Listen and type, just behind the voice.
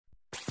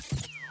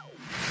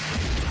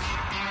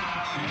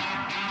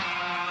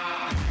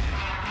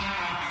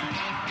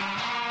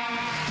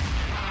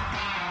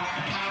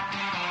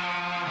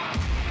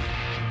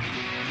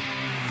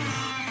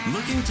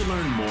Looking to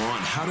learn more on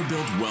how to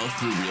build wealth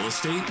through real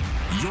estate?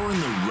 You're in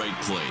the right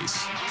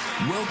place.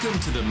 Welcome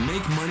to the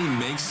Make Money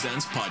Make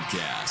Sense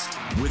podcast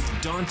with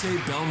Dante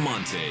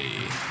Belmonte.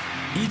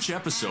 Each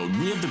episode,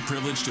 we have the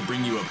privilege to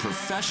bring you a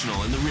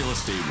professional in the real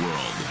estate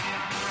world.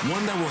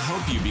 One that will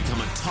help you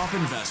become a top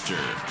investor,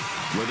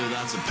 whether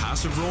that's a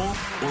passive role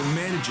or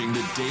managing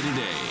the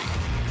day-to-day.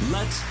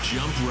 Let's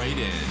jump right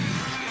in.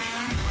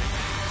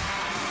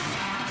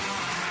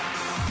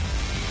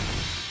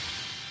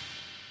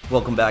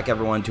 Welcome back,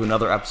 everyone, to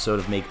another episode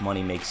of Make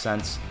Money Make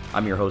Sense.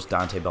 I'm your host,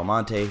 Dante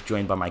Belmonte,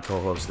 joined by my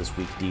co-host this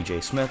week,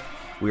 DJ Smith.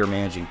 We are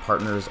managing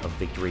partners of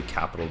Victory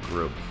Capital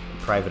Group,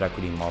 a private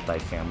equity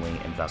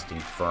multifamily investing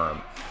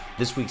firm.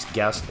 This week's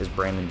guest is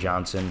Brandon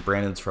Johnson.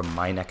 Brandon's from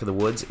my neck of the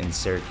woods in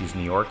Syracuse,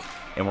 New York,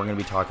 and we're going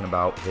to be talking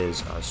about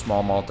his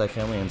small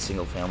multifamily and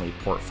single-family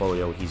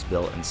portfolio he's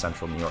built in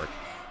central New York.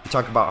 We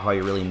talk about how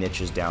he really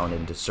niches down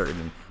into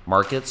certain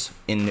markets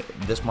in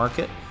this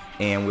market,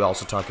 and we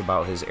also talk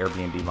about his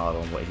Airbnb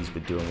model and what he's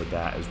been doing with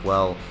that as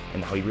well,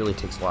 and how he really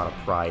takes a lot of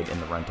pride in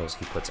the rentals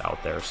he puts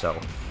out there. So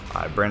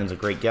Brandon's a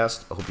great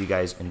guest. I hope you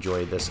guys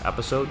enjoy this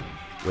episode.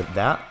 With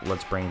that,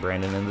 let's bring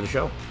Brandon into the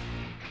show.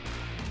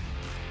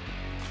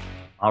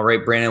 All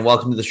right, Brandon,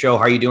 welcome to the show.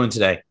 How are you doing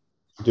today?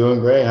 Doing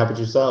great. How about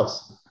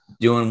yourselves?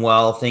 Doing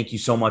well. Thank you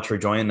so much for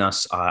joining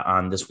us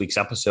on this week's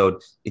episode.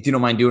 If you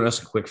don't mind doing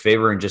us a quick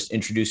favor and just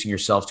introducing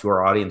yourself to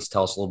our audience,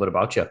 tell us a little bit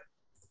about you.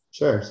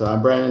 Sure. So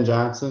I'm Brandon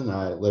Johnson.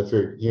 I live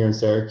here in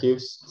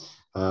Syracuse.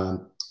 I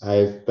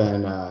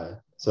run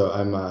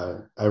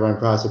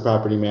Prosser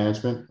Property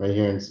Management right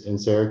here in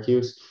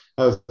Syracuse.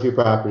 I have a few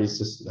properties,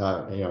 just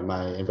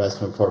my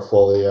investment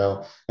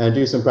portfolio, and I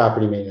do some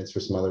property maintenance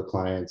for some other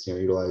clients,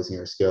 utilizing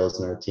our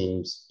skills and our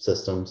team's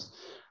systems.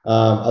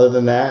 Other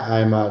than that,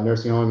 I'm a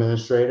nursing home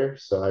administrator.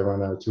 So I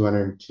run a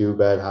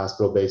 202-bed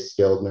hospital-based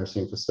skilled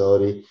nursing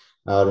facility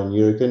out in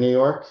Utica, New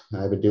York.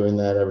 I've been doing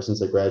that ever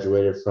since I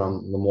graduated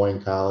from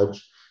Lemoyne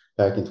College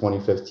back in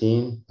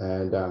 2015.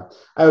 And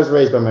I was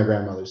raised by my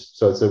grandmothers,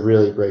 so it's a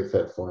really great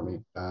fit for me.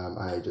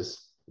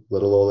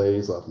 Little old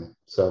ladies love me.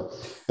 So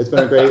it's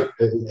been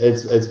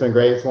it's been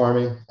great for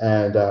me.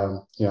 And,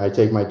 I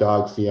take my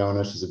dog,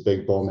 Fiona. She's a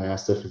big bull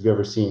mastiff. If you've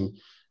ever seen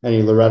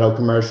any Loretto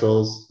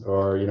commercials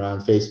or, on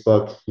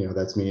Facebook,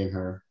 that's me and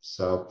her.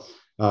 So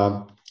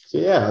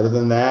other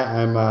than that,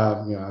 I'm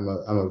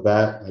a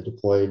vet. I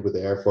deployed with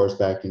the Air Force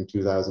back in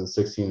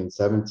 2016 and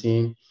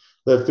 17.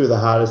 Lived through the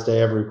hottest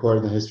day ever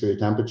recorded in the history of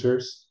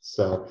temperatures.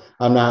 So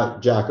I'm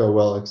not Jocko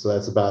Willink, so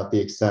that's about the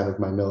extent of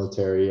my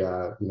military.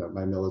 I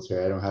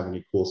don't have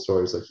any cool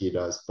stories like he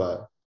does,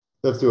 but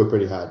lived through a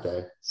pretty hot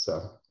day.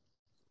 So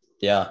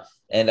yeah,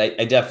 and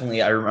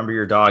I remember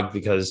your dog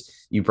because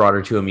you brought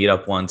her to a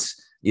meetup once.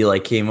 You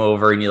came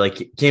over and you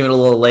came in a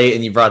little late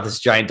and you brought this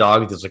giant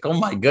dog. It's like, oh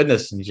my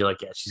goodness. And you're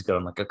like, yeah, she's good.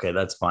 I'm like, okay,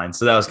 that's fine.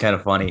 So that was kind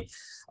of funny.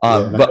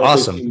 But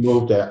awesome. She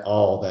moved at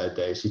all that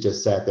day. She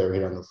just sat there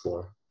right on the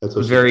floor. That's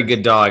what very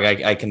good dog.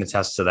 I can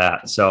attest to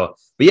that. So,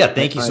 but yeah,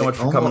 thank you so much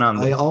for coming on.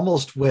 I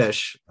almost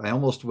wish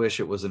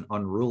it was an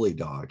unruly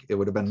dog. It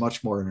would have been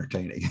much more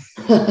entertaining.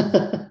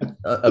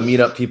 A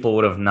meetup people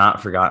would have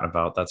not forgotten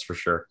about, that's for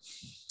sure.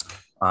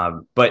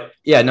 But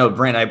yeah, no,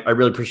 Brand, I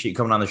really appreciate you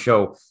coming on the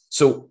show.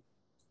 So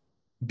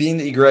being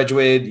that you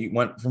graduated, you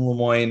went from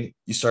Lemoyne,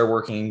 you started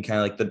working kind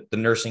of like the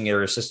nursing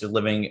or assisted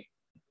living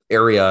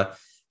area.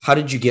 How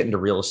did you get into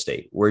real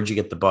estate? Where did you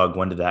get the bug?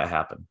 When did that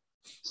happen?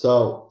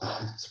 So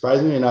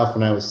surprisingly enough,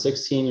 when I was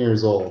 16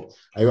 years old,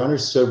 I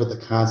understood what the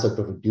concept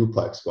of a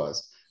duplex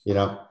was. You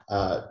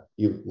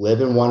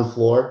live in one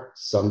floor,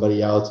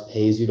 somebody else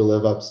pays you to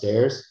live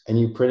upstairs, and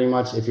you pretty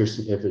much, if you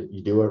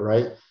do it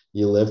right,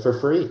 you live for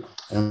free.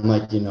 And I'm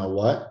like, you know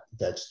what?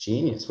 That's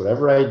genius.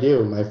 Whatever I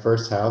do, my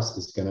first house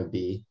is going to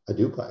be a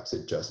duplex.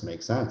 It just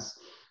makes sense.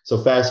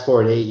 So fast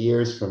forward 8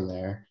 years from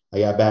there, I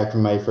got back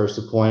from my first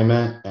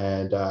deployment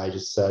and I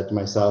just said to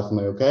myself, I'm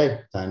like, okay,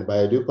 time to buy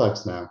a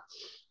duplex now.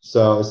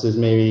 So this is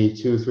maybe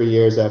 2-3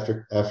 years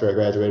after I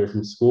graduated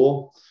from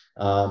school.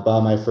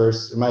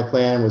 My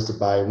plan was to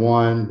buy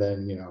one,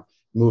 then,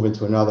 move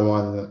into another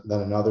one,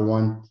 then another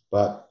one.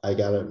 But I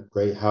got a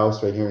great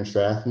house right here in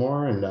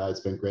Strathmore, and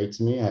it's been great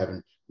to me. I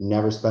haven't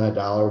never spent a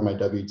dollar of my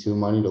W-2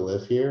 money to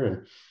live here.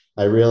 And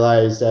I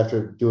realized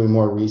after doing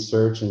more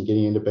research and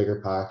getting into bigger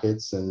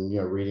pockets and,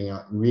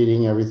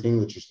 reading everything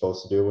that you're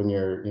supposed to do when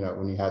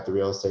when you have the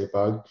real estate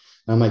bug,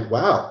 and I'm like,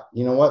 wow,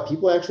 you know what?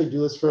 People actually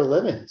do this for a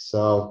living.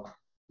 So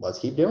let's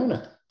keep doing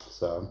it.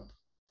 So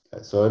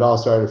it all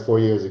started 4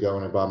 years ago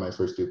when I bought my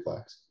first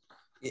duplex.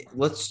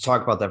 Let's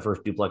talk about that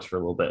first duplex for a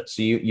little bit.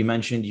 So you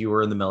mentioned you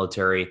were in the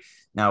military.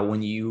 Now,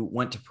 when you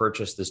went to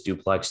purchase this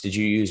duplex, did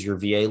you use your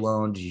VA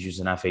loan? Did you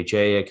use an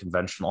FHA, a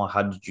conventional?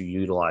 How did you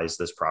utilize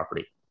this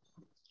property?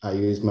 I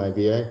used my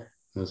VA.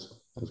 It was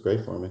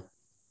great for me.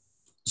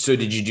 So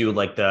did you do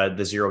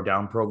the zero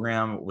down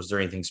program? Was there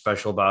anything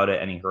special about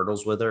it? Any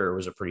hurdles with it, or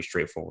was it pretty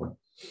straightforward?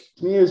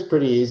 To me, it was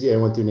pretty easy. I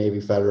went through Navy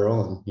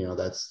Federal, and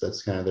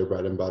that's kind of their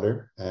bread and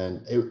butter.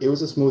 And it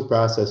was a smooth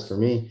process for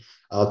me.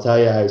 I'll tell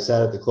you, I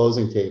sat at the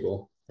closing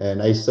table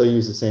And I still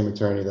use the same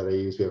attorney that I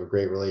use. We have a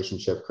great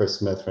relationship, Chris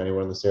Smith, for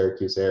anyone in the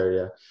Syracuse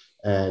area.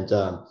 And,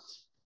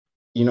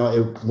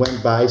 it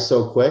went by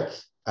so quick.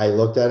 I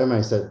looked at him, I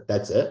said,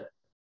 that's it.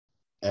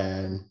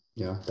 And,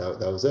 that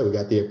was it. We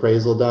got the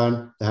appraisal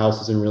done. The house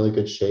was in really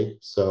good shape.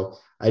 So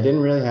I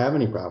didn't really have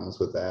any problems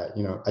with that.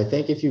 I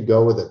think if you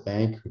go with a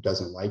bank who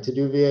doesn't like to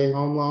do VA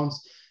home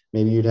loans,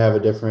 maybe you'd have a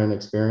different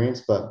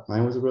experience, but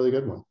mine was a really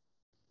good one.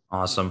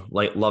 Awesome.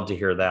 Love to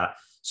hear that.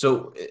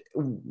 So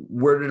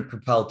where did it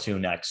propel to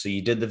next? So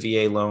you did the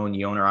VA loan,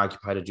 you owner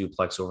occupied a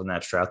duplex over in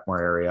that Strathmore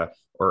area,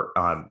 or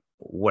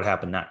what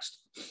happened next?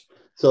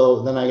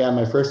 So then I got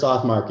my first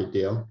off-market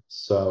deal.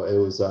 So it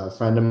was a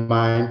friend of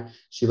mine.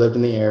 She lived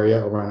in the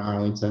area over in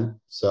Arlington,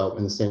 so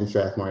in the same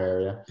Strathmore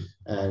area.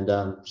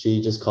 And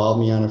she just called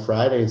me on a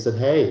Friday and said,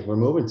 hey, we're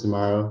moving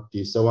tomorrow. Do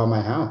you still want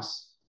my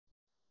house?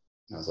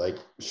 And I was like,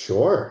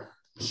 sure,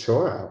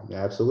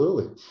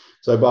 absolutely.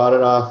 So I bought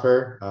it off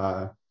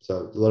her.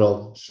 So a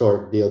little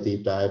short deal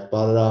deep dive,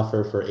 bought it off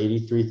her for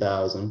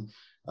 $83,000.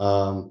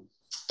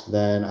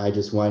 Then I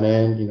just went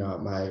in,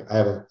 I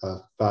have a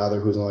father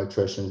who's an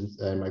electrician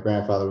and my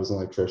grandfather was an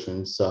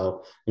electrician.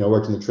 So,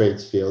 worked in the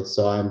trades field.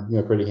 So I'm,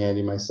 pretty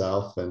handy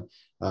myself and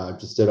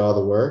just did all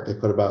the work. I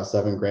put about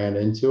 $7,000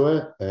 into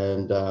it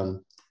and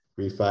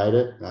refied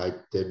it. I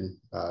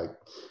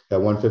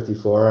got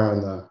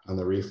 154 on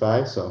the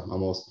refi. So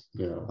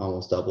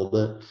almost doubled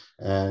it.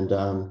 And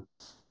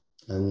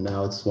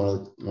now it's one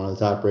of the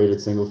top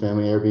rated single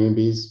family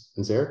Airbnbs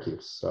in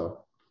Syracuse.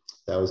 So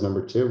that was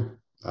number 2.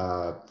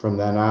 From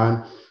then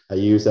on, I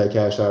used that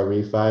cash out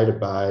refi to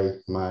buy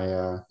my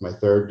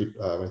third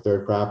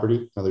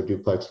property, another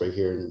duplex right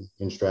here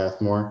in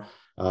Strathmore,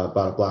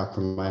 about a block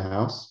from my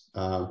house.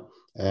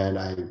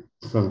 And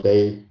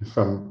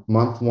from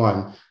month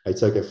 1, I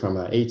took it from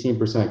an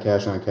 18%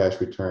 cash on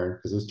cash return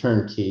because it was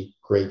turnkey,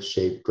 great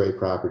shape, great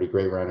property,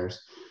 great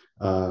renters.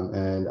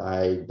 And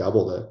I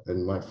doubled it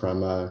and went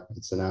from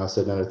it's now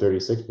sitting at a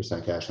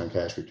 36% cash on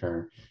cash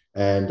return.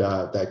 And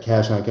that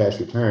cash on cash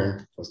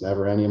return was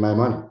never any of my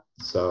money.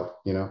 So,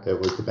 it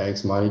was the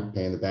bank's money,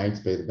 paying the bank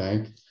to pay the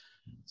bank.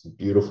 It's a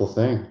beautiful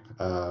thing.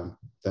 Then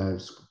I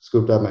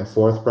scooped up my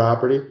 4th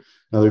property,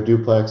 another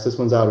duplex. This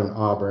one's out in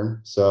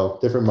Auburn. So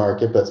different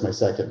market, but it's my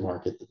second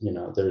market.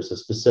 There's a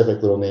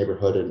specific little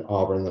neighborhood in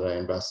Auburn that I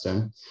invest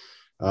in.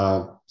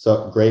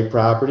 So great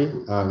property.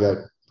 Got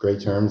great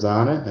terms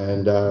on it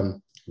and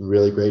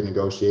really great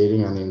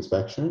negotiating on the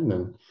inspection.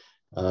 And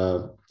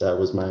that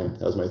was my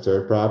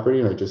 3rd property.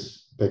 And I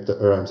just picked up,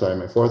 my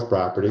 4th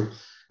property.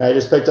 And I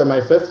just picked up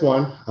my 5th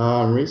one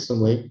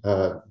recently.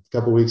 A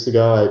couple of weeks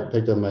ago, I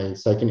picked up my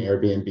 2nd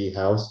Airbnb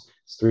house.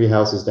 It's 3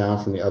 houses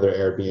down from the other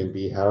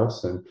Airbnb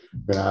house. And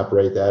we're going to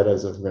operate that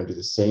as if we're going to do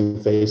the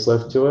same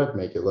facelift to it,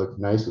 make it look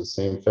nice with the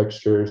same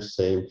fixtures,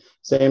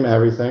 same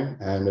everything.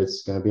 And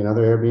it's going to be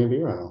another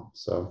Airbnb rental.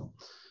 So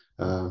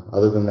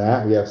other than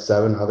that, we have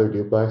 7 other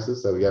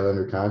duplexes that we got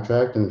under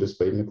contract and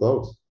just waiting to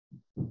close.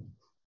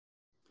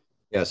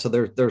 Yeah, so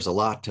there's a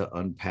lot to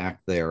unpack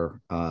there.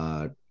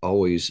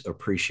 Always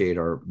appreciate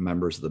our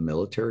members of the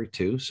military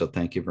too. So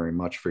thank you very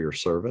much for your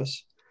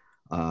service.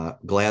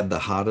 Glad the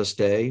hottest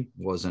day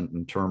wasn't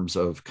in terms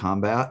of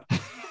combat.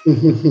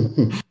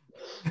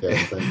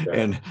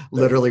 And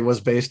literally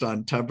was based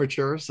on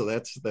temperature. So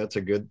that's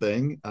a good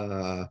thing.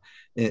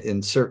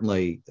 And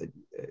certainly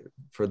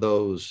for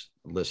those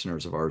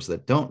listeners of ours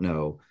that don't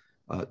know,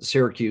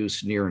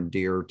 Syracuse, near and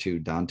dear to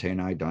Dante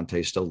and I.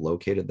 Dante's still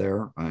located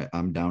there.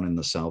 I'm down in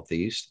the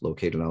Southeast,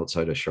 located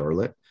outside of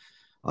Charlotte.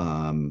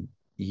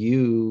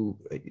 You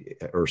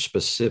are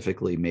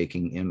specifically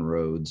making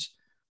inroads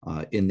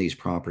in these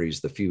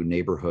properties, the few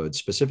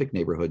specific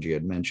neighborhoods you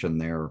had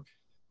mentioned there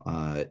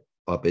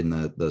up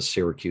in the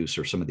Syracuse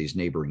or some of these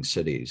neighboring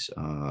cities,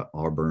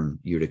 Auburn,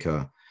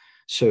 Utica.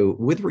 So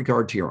with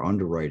regard to your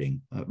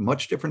underwriting,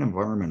 much different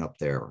environment up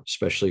there,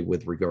 especially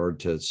with regard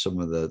to some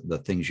of the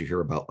things you hear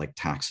about like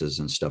taxes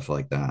and stuff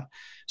like that.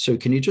 So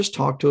can you just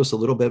talk to us a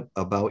little bit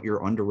about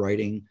your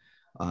underwriting?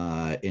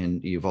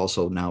 And you've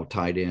also now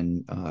tied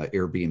in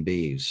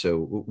Airbnb. So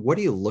what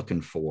are you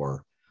looking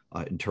for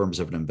in terms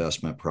of an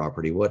investment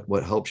property?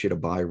 What helps you to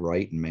buy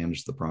right and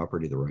manage the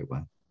property the right way?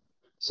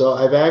 So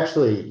I've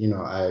actually,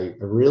 I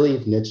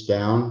really niched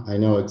down. I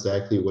know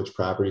exactly which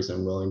properties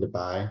I'm willing to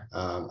buy.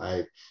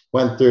 I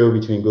went through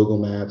between Google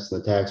Maps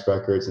and the tax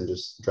records and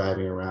just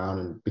driving around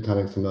and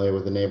becoming familiar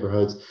with the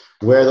neighborhoods,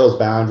 where those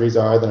boundaries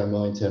are that I'm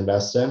willing to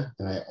invest in.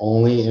 And I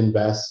only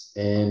invest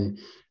in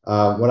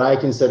what I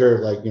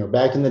consider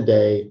back in the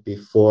day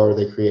before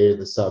they created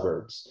the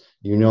suburbs,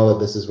 that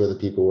this is where the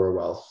people where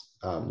wealth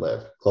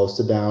live, close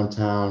to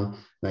downtown,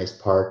 nice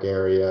park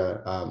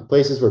area,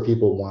 places where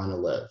people want to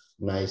live,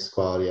 nice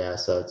quality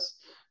assets.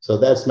 So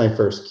that's my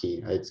first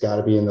key. It's got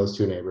to be in those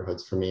 2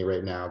 neighborhoods for me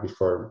right now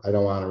before I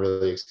don't want to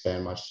really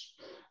expand much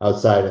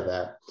outside of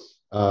that.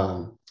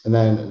 And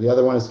then the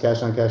other one is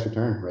cash on cash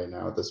return right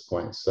now at this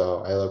point.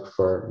 So I look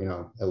for,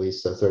 at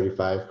least a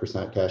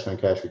 35% cash on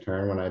cash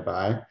return when I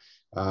buy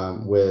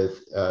with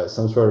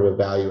some sort of a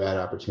value add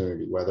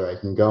opportunity, whether I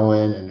can go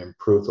in and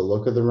improve the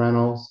look of the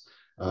rentals,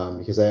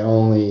 because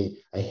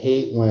I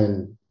hate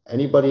when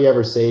anybody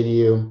ever say to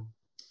you,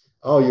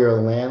 oh, you're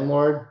a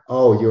landlord.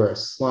 Oh, you're a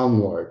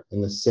slumlord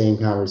in the same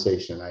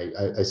conversation.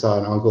 I saw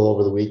an uncle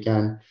over the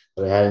weekend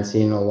that I hadn't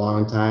seen in a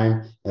long time,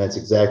 and that's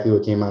exactly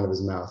what came out of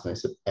his mouth. And I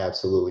said,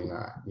 absolutely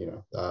not.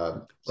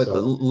 But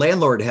the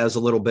landlord has a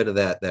little bit of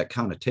that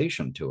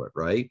connotation to it,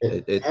 right?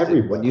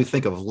 When you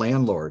think of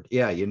landlord,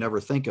 yeah, you never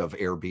think of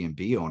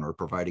Airbnb owner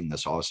providing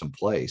this awesome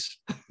place.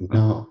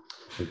 No,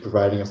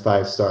 providing a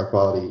 5-star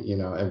quality,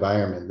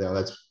 environment.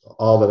 That's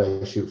all that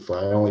I shoot for.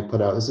 I only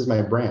put out, this is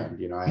my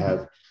brand. I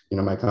have,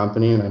 my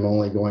company, and I'm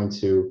only going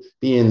to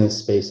be in this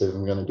space if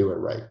I'm going to do it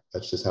right.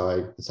 That's just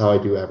that's how I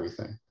do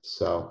everything.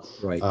 So,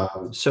 right.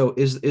 So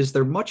is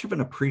there much of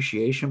an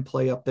appreciation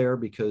play up there?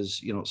 Because,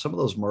 some of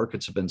those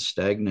markets have been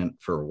stagnant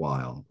for a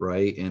while,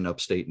 right? In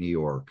upstate New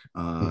York.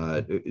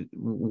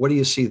 What do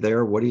you see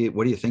there? What do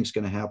you think is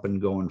going to happen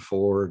going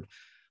forward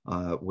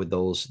with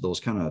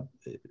those kind of,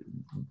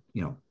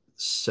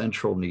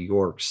 central New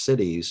York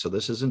cities? So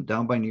this isn't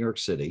down by New York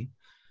City.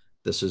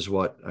 This is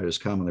what is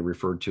commonly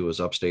referred to as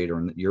upstate, or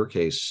in your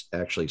case,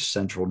 actually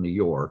central New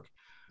York.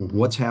 Mm-hmm.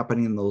 What's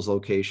happening in those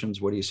locations?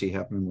 What do you see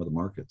happening with the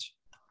markets?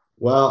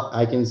 Well,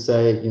 I can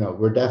say,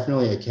 we're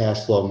definitely a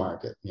cash flow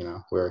market.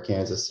 We're a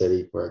Kansas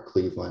City, we're a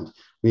Cleveland.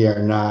 We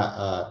are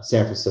not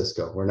San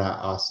Francisco. We're not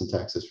Austin,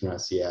 Texas. We're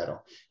not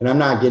Seattle. And I'm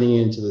not getting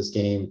into this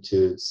game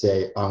to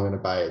say, oh, I'm going to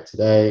buy it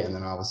today. And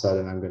then all of a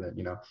sudden I'm going to,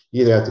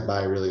 you either have to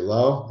buy really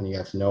low and you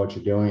have to know what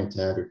you're doing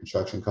to have your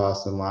construction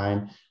costs in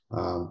line.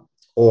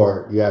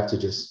 Or you have to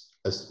just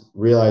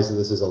realize that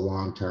this is a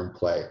long-term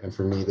play. And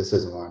for me, this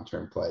is a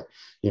long-term play.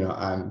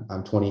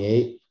 I'm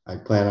 28. I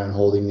plan on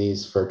holding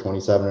these for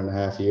 27 and a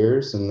half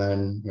years. And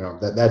then,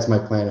 that's my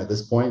plan at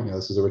this point.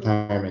 This is a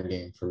retirement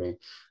game for me.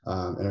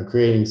 And I'm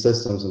creating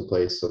systems in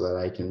place so that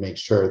I can make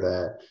sure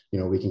that,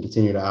 we can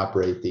continue to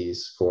operate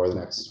these for the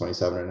next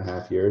 27 and a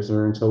half years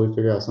or until we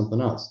figure out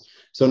something else.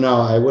 So no,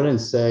 I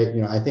wouldn't say,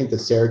 I think that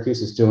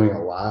Syracuse is doing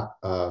a lot.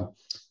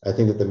 I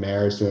think that the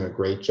mayor is doing a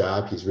great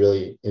job. He's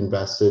really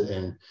invested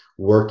in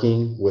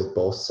working with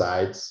both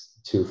sides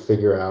to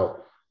figure out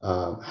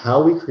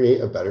how we create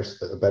a better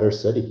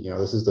city.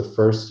 This is the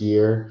first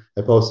year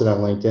I posted on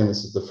LinkedIn.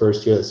 This is the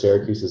first year that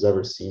Syracuse has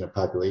ever seen a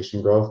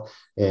population growth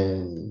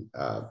in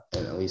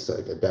at least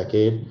like a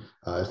decade,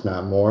 if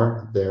not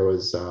more.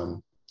 There's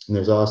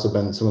also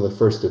been some of the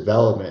first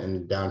development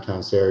in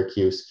downtown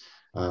Syracuse.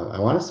 I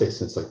want to say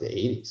since like the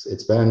 80s.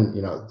 It's been,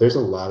 there's a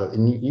lot of,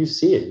 and you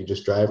see it, you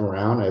just drive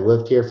around. I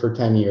lived here for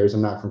 10 years.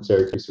 I'm not from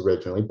Syracuse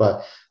originally,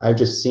 but I've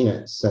just seen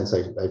it since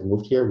I've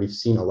moved here. We've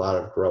seen a lot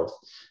of growth.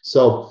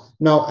 So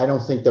no, I don't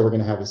think that we're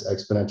going to have this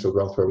exponential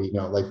growth where we,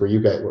 like where you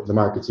guys, the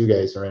markets you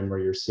guys are in, where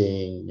you're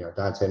seeing,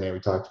 Dante and I, we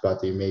talked about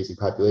the amazing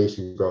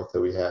population growth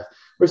that we have.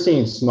 We're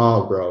seeing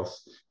small growth,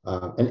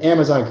 and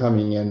Amazon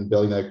coming in,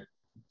 building that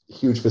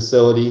huge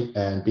facility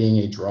and being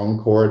a drone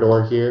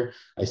corridor here.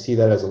 I see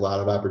that as a lot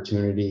of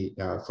opportunity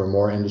for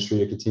more industry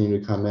to continue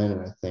to come in.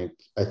 And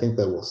I think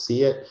that we'll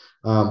see it.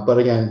 But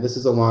again, this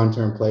is a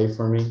long-term play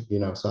for me,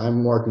 so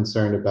I'm more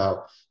concerned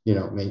about,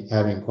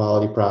 having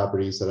quality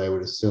properties that I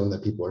would assume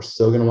that people are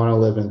still going to want to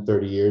live in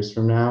 30 years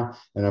from now.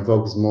 And I'm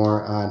focused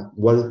more on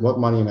what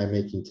money am I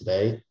making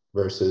today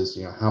versus,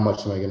 how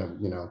much am I going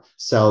to,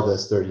 sell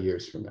this 30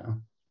 years from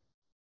now.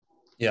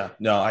 Yeah,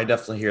 no, I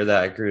definitely hear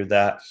that. I agree with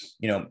that.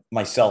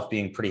 Myself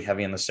being pretty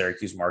heavy in the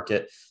Syracuse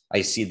market,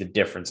 I see the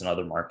difference in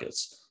other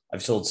markets.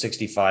 I've sold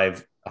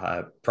 65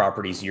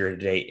 properties year to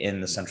date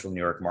in the central New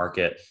York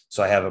market.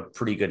 So I have a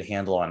pretty good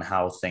handle on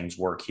how things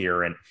work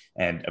here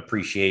and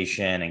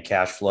appreciation and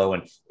cash flow,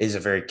 and is a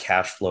very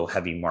cash flow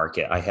heavy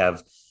market. I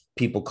have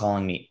people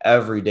calling me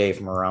every day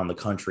from around the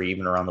country,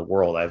 even around the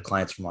world. I have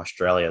clients from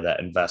Australia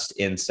that invest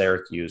in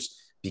Syracuse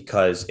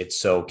because it's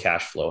so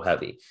cash flow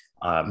heavy.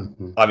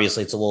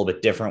 Obviously, it's a little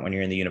bit different when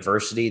you're in the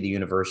university. The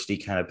university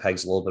kind of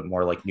pegs a little bit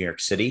more like New York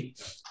City,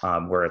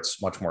 where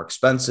it's much more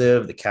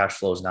expensive. The cash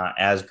flow is not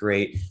as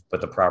great,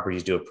 but the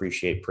properties do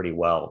appreciate pretty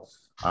well.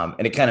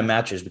 And it kind of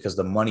matches because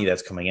the money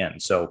that's coming in.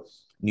 So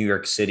New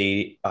York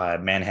City,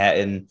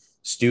 Manhattan,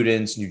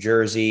 students, New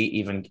Jersey,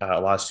 even a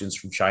lot of students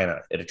from China,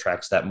 it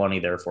attracts that money.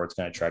 Therefore, it's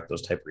going to attract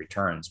those type of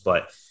returns.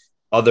 But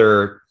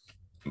other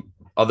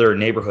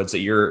neighborhoods that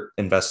you're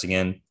investing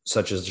in,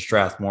 such as the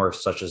Strathmore,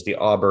 such as the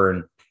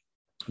Auburn,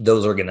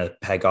 those are going to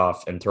peg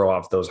off and throw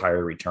off those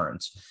higher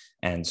returns.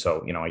 And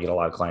so, I get a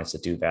lot of clients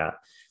that do that.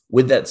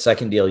 With that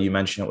second deal, you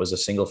mentioned it was a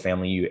single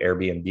family, you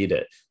Airbnb'd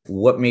it.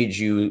 What made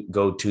you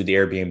go to the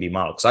Airbnb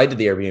model? Because I did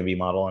the Airbnb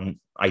model and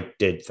I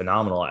did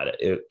phenomenal at it.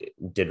 It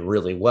did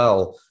really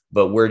well.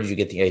 But where did you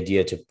get the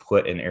idea to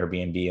put an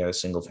Airbnb in a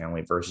single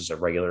family versus a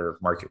regular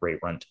market rate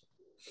rent?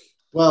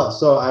 Well,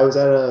 so I was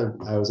at a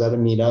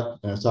meetup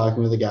and I was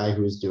talking with a guy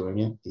who was doing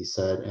it. He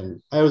said,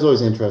 and I was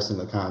always interested in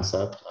the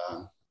concept.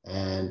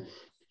 And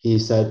he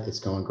said, it's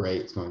going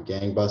great. It's going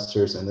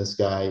gangbusters. And this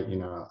guy,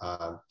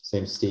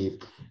 same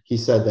Steve, he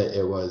said that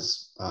it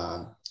was,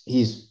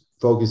 he's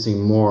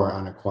focusing more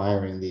on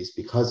acquiring these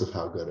because of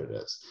how good it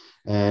is.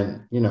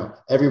 And,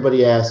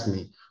 everybody asked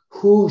me,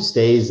 who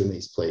stays in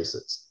these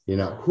places?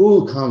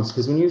 who comes,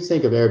 because when you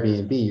think of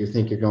Airbnb, you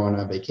think you're going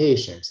on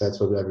vacation, because that's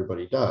what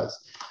everybody does.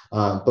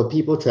 But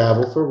people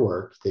travel for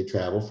work, they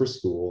travel for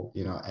school,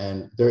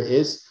 and there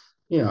is,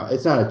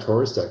 it's not a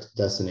tourist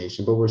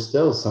destination, but we're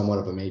still somewhat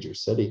of a major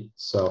city.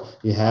 So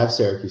you have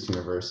Syracuse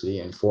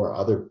University and 4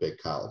 other big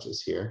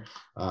colleges here.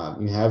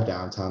 You have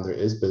downtown, there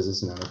is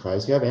business and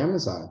enterprise. You have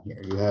Amazon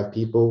here. You have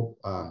people,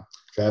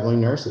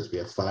 traveling nurses. We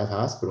have 5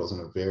 hospitals in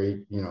a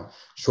very,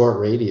 short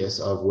radius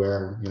of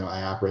where,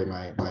 I operate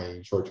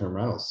my short-term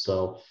rentals.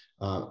 So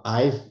so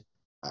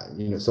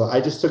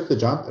I just took the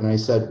jump and I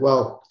said,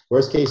 well,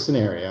 worst case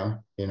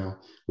scenario,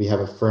 we have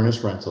a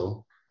furnished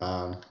rental,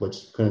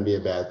 which couldn't be a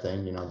bad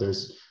thing.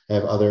 I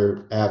have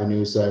other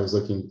avenues that I was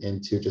looking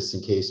into just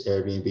in case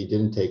Airbnb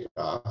didn't take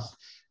off.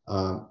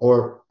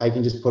 Or I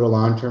can just put a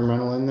long-term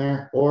rental in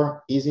there,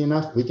 or easy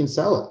enough, we can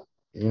sell it.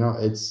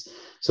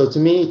 So to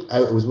me, I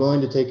was willing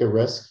to take a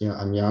risk.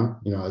 I'm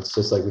young, it's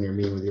just like when you're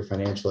meeting with your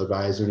financial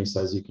advisor and he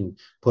says you can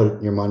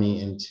put your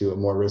money into a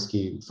more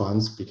risky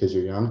funds because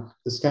you're young.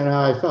 This is kind of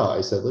how I felt.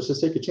 I said, let's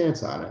just take a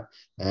chance on it.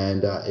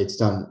 And it's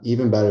done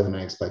even better than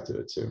I expected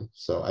it to.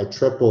 So I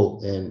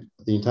tripled in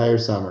the entire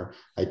summer.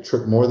 I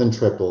more than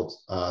tripled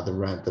the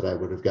rent that I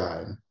would have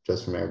gotten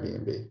just from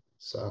Airbnb.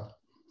 So.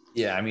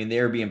 Yeah. I mean, the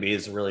Airbnb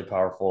is a really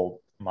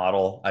powerful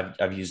model.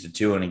 I've used it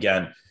too. And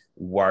again,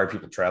 why are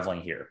people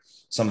traveling here?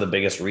 Some of the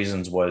biggest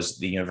reasons was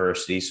the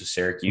university. So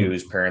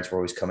Syracuse, parents were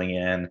always coming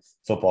in,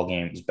 football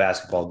games,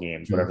 basketball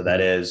games, whatever that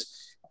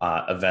is,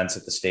 events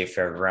at the state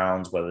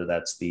fairgrounds, whether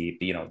that's the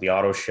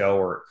auto show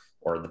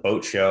or the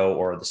boat show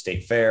or the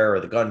state fair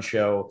or the gun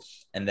show.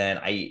 And then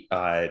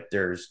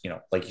there's,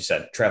 like you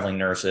said, traveling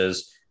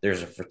nurses,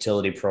 there's a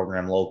fertility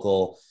program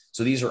local.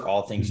 So these are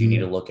all things you need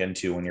to look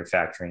into when you're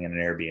factoring in an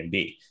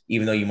Airbnb.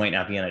 Even though you might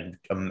not be in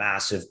a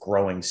massive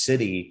growing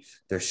city,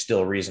 there's still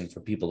a reason for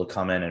people to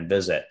come in and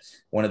visit.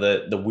 One of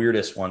the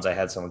weirdest ones I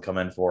had someone come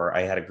in for,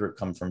 I had a group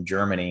come from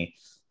Germany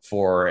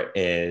for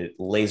a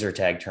laser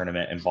tag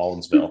tournament in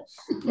Baldwinsville.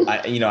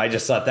 I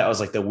just thought that was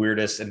like the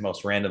weirdest and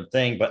most random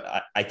thing,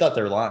 but I thought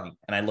they were lying,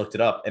 and I looked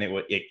it up and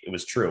it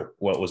was true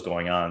what was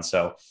going on.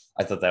 So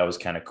I thought that was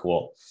kind of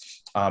cool.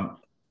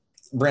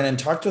 Brandon,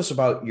 talk to us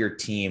about your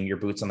team, your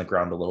boots on the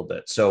ground a little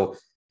bit. So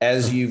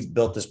as you've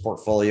built this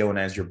portfolio and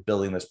as you're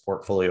building this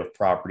portfolio of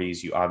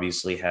properties, you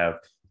obviously have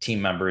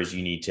team members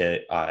you need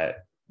to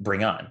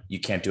bring on. You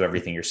can't do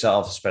everything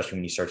yourself, especially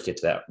when you start to get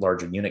to that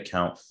larger unit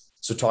count.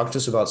 So talk to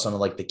us about some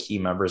of like the key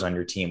members on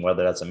your team,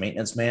 whether that's a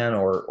maintenance man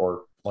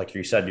or like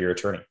you said, your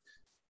attorney.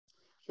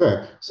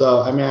 Sure.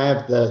 So, I mean, I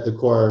have the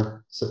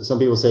core, so some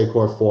people say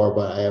core 4,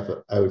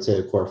 but I would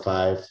say the core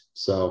 5.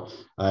 So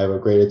I have a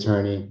great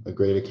attorney, a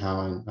great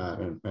accountant,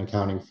 an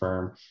accounting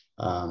firm.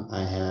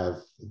 I have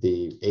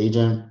the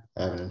agent,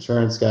 I have an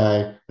insurance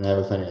guy, and I have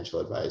a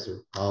financial advisor,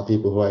 all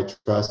people who I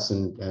trust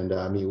and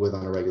meet with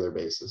on a regular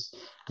basis.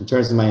 In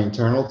terms of my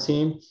internal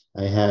team,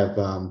 I have,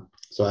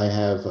 I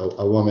have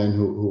a woman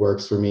who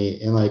works for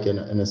me in like an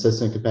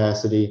assistant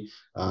capacity.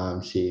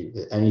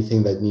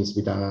 Anything that needs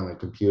to be done on a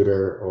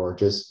computer or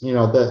just,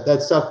 that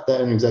stuff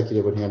that an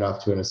executive would hand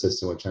off to an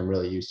assistant, which I'm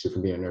really used to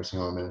from being a nursing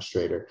home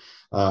administrator.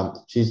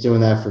 She's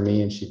doing that for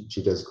me, and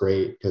she does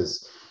great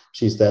because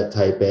she's that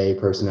type A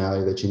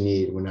personality that you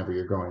need whenever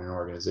you're growing an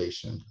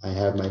organization. I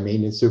have my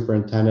maintenance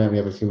superintendent. We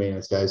have a few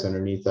maintenance guys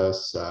underneath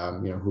us,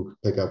 who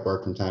pick up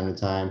work from time to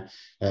time.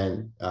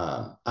 And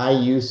I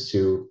used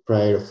to,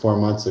 prior to 4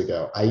 months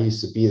ago, I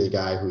used to be the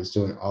guy who was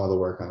doing all the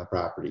work on the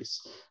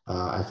properties.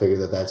 I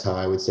figured that that's how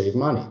I would save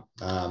money.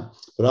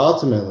 But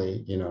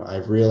ultimately,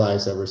 I've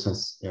realized ever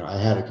since, I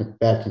had a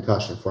bad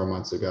concussion 4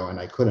 months ago and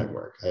I couldn't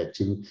work. I had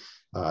 2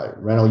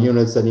 rental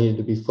units that needed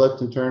to be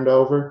flipped and turned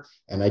over,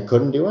 and I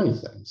couldn't do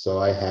anything. So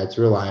I had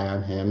to rely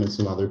on him and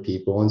some other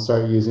people and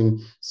start using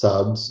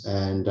subs.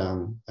 And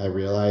I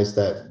realized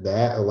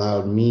that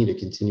allowed me to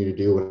continue to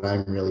do what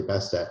I'm really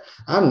best at.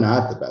 I'm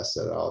not the best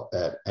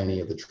at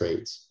any of the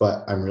trades,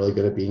 but I'm really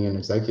good at being an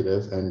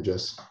executive and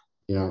just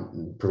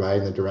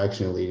providing the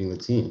direction and leading the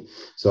team.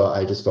 So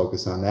I just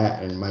focus on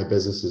that, and my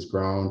business has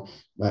grown.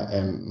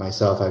 And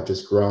myself, I've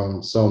just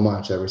grown so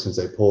much ever since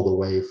I pulled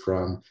away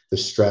from the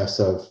stress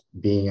of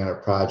being at a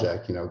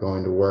project,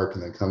 going to work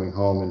and then coming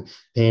home and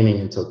painting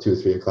until 2 or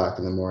 3 o'clock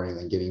in the morning,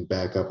 then getting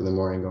back up in the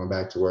morning, going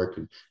back to work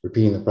and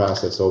repeating the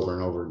process over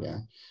and over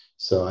again.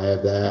 So I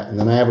have that. And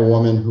then I have a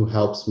woman who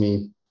helps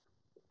me,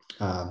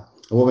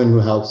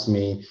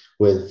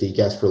 with the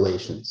guest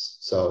relations.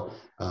 So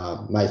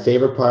my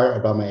favorite part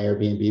about my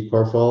Airbnb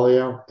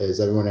portfolio is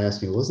everyone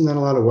asks me, wasn't that a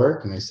lot of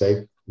work? And I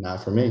say,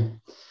 not for me.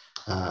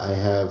 I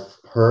have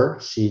her.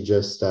 She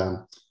just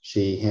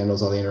she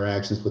handles all the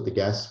interactions with the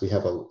guests. We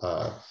have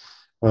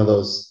one of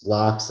those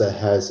locks that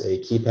has a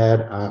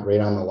keypad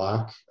right on the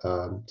lock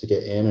to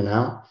get in and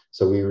out.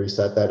 So we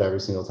reset that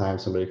every single time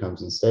somebody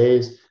comes and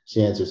stays.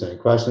 She answers any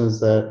questions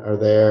that are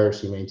there.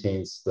 She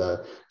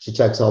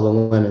checks all the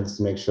linens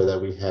to make sure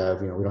that we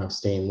don't have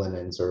stained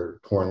linens or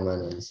torn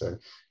linens, and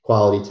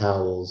quality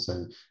towels,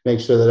 and make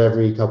sure that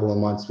every couple of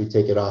months we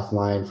take it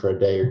offline for a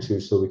day or two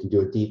so we can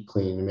do a deep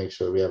clean and make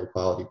sure that we have a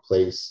quality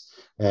place,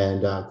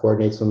 and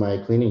coordinates with my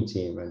cleaning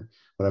team. And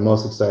what I'm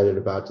most excited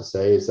about to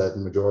say is that the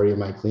majority of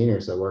my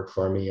cleaners that work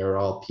for me are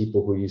all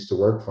people who used to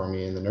work for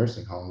me in the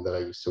nursing home that I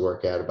used to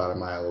work at about a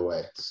mile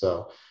away.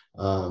 So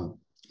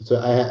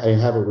I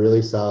have a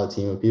really solid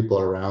team of people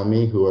around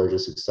me who are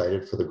just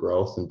excited for the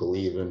growth and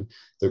believe in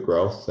the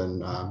growth,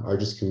 and are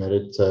just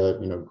committed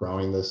to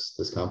growing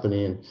this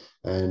company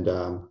and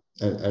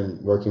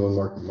working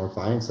with more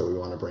clients that we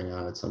want to bring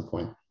on at some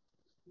point.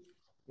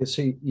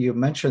 So you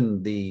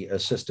mentioned the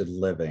assisted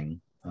living.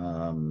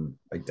 Am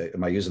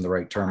I using the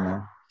right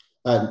term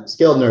there?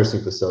 Skilled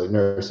nursing facility,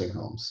 nursing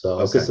homes. So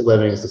okay. Assisted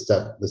living is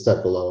the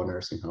step below a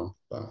nursing home.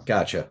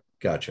 Gotcha.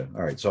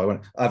 All right. So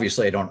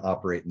obviously I don't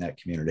operate in that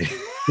community.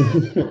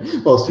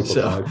 Most people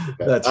don't.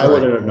 Okay. I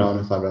wouldn't have known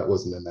if I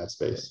wasn't in that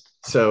space.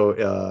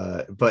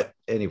 So, but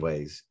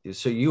anyways,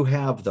 so you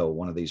have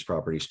one of these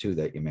properties too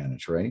that you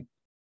manage, right?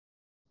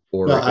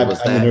 Or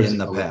was that in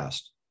the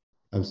past?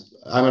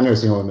 I'm a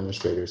nursing home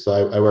administrator, so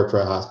I work for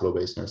a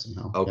hospital-based nursing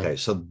home. Okay,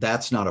 so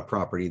that's not a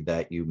property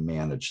that you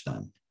manage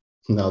then?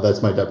 No,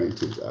 that's my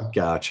W-2 job.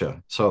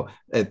 Gotcha. So,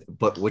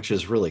 but which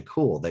is really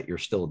cool that you're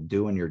still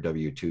doing your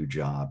W-2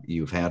 job.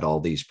 You've had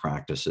all these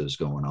practices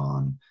going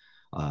on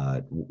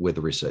with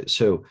the research.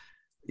 So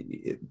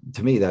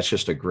to me, that's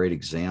just a great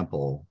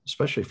example,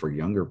 especially for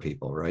younger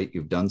people, right?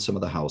 You've done some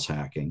of the house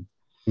hacking.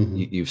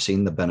 Mm-hmm. You've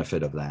seen the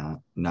benefit of that.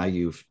 Now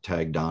you've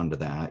tagged on to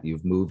that.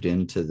 You've moved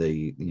into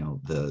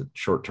the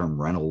short-term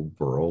rental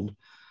world.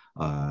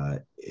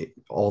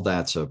 All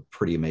that's a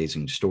pretty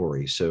amazing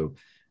story. So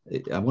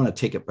I want to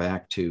take it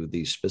back to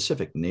the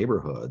specific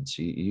neighborhoods.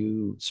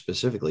 You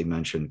specifically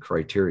mentioned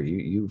criteria.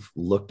 You've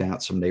looked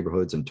at some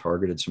neighborhoods and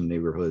targeted some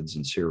neighborhoods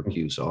in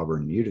Syracuse,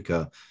 Auburn,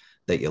 Utica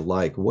that you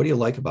like. What do you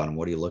like about them?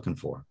 What are you looking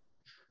for?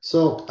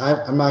 So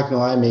I'm not going to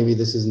lie, maybe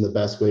this isn't the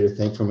best way to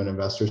think from an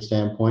investor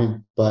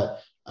standpoint,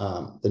 but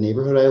the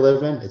neighborhood I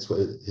live in, it's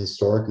a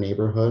historic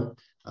neighborhood.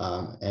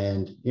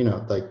 And,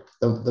 like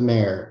the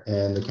mayor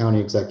and the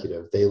county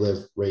executive, they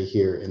live right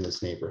here in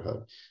this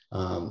neighborhood.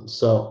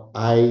 So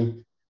I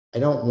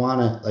don't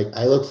want to,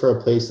 I look for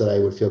a place that I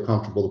would feel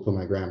comfortable to put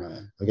my grandma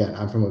in. Again,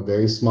 I'm from a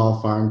very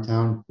small farm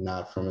town,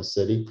 not from a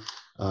city.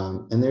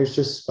 And there's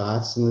just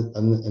spots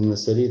in the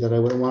city that I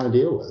wouldn't want to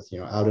deal with.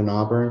 Out in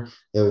Auburn,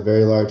 they have a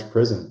very large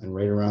prison, and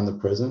right around the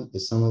prison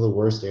is some of the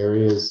worst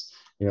areas,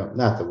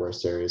 not the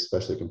worst areas,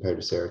 especially compared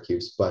to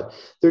Syracuse, but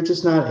they're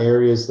just not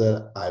areas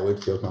that I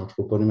would feel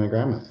comfortable putting my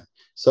grandma in.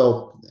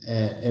 So,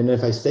 and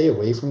if I stay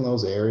away from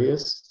those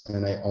areas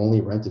and I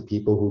only rent to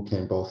people who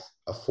can both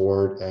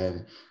afford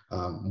and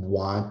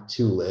want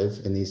to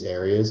live in these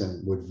areas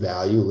and would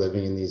value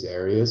living in these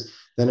areas,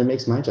 then it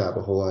makes my job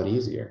a whole lot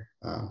easier.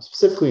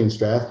 Specifically in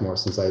Strathmore,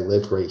 since I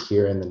live right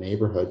here in the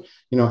neighborhood,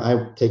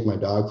 I take my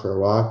dog for a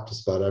walk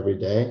just about every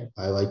day.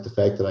 I like the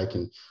fact that I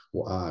can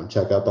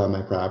check up on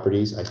my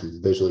properties. I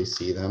can visually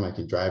see them. I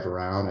can drive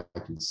around. I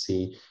can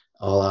see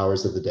all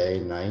hours of the day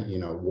and night,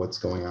 what's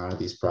going on at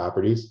these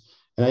properties.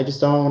 And I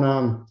just don't,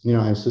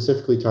 I'm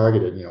specifically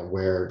targeted,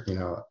 where,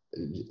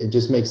 it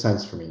just makes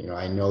sense for me.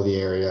 I know the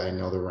area, I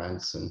know the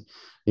rents, and,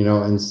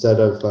 instead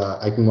of,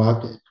 I can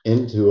walk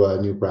into a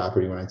new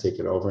property when I take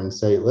it over and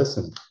say,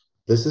 listen,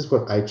 this is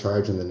what I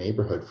charge in the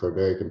neighborhood for a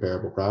very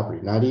comparable property.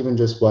 Not even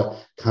just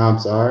what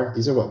comps are.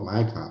 These are what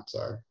my comps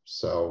are.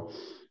 So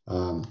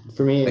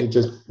for me, it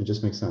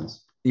just makes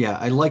sense. Yeah.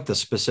 I like the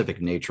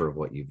specific nature of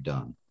what you've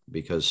done,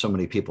 because so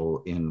many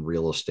people in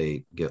real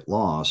estate get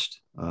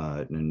lost.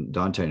 And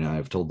Dante and I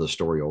have told this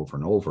story over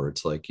and over.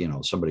 It's like,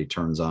 somebody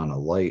turns on a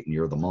light and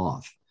you're the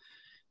moth.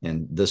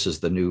 And this is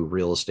the new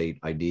real estate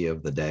idea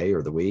of the day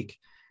or the week.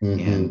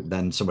 Mm-hmm. And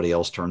then somebody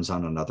else turns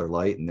on another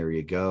light and there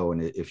you go.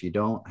 And if you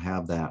don't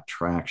have that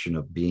traction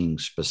of being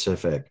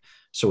specific,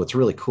 so what's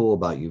really cool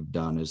about you've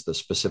done is the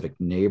specific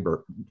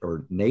neighbor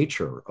or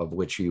nature of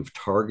which you've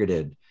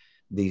targeted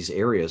these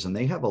areas, and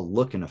they have a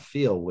look and a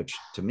feel, which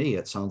to me,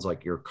 it sounds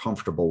like you're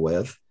comfortable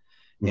with,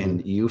 mm-hmm.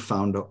 and you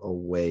found a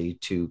way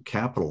to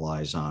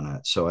capitalize on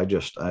it. So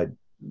I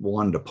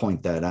wanted to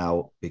point that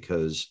out,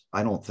 because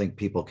I don't think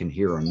people can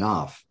hear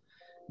enough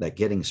that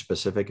getting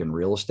specific in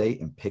real estate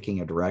and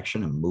picking a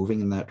direction and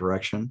moving in that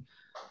direction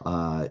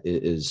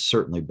is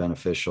certainly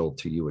beneficial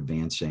to you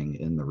advancing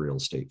in the real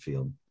estate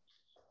field.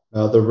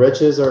 The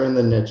riches are in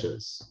the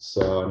niches.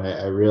 So, and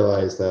I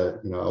realized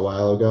that, a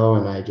while ago,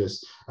 and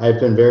I've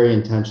been very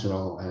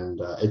intentional, and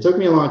it took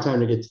me a long time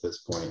to get to this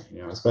point,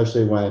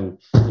 especially when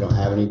you don't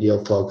have any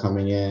deal flow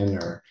coming in,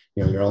 or,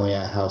 you're only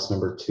at house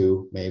number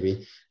 2,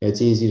 maybe.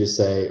 It's easy to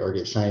say, or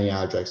get shiny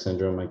object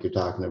syndrome, like you're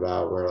talking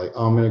about, where like,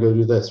 oh, I'm going to go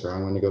do this, or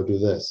I'm going to go do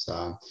this.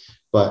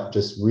 but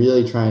just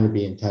really trying to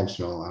be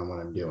intentional on what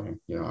I'm doing.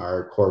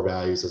 Our core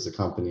values as a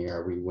company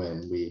are we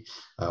win. We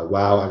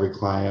wow every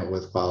client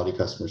with quality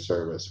customer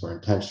service. We're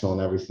intentional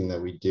in everything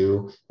that we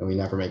do, and we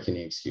never make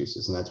any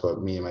excuses. And that's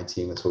what me and my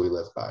team, that's what we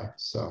live by.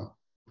 So.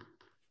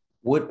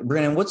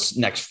 Brandon, what's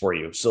next for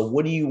you? So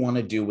what do you want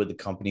to do with the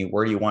company?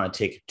 Where do you want to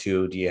take it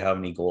to? Do you have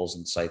any goals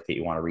in sight that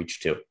you want to reach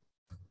to?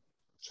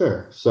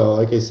 Sure. So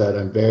like I said,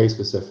 I'm very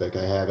specific.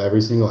 I have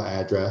every single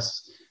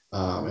address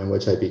in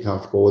which I'd be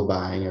comfortable with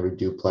buying, every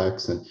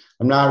duplex. And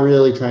I'm not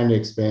really trying to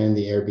expand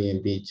the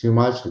Airbnb too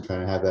much. I'm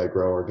trying to have that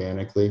grow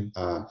organically.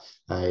 On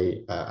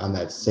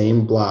that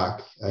same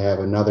block, I have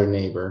another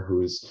neighbor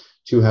who's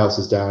 2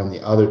 houses down in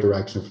the other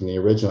direction from the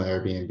original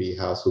Airbnb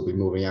house, who'll be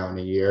moving out in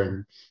a year.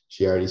 And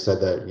she already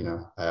said that,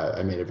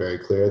 I made it very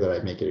clear that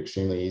I'd make it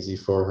extremely easy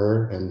for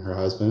her and her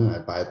husband. And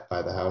I'd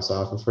buy the house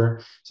off of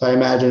her. So I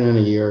imagine in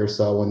a year or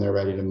so, when they're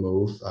ready to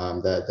move,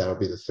 that'll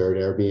be the third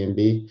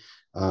Airbnb.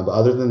 But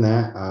other than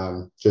that,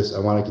 I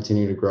want to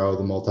continue to grow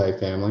the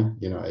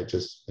multifamily.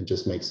 It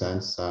just makes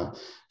sense.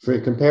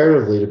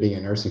 Comparatively to being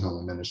a nursing home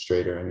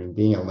administrator, I mean,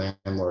 being a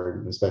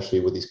landlord, especially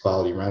with these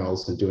quality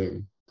rentals and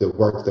doing the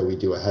work that we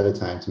do ahead of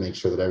time to make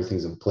sure that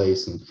everything's in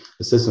place and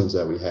the systems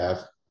that we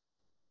have.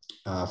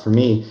 For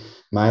me,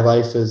 my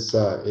life is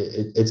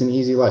it's an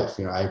easy life.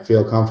 I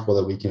feel comfortable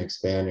that we can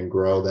expand and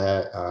grow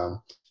that,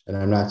 and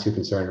I'm not too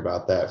concerned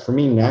about that. For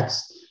me,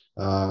 next,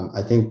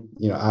 I think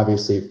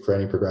obviously for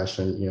any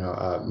progression,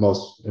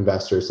 most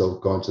investors will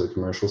go into the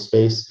commercial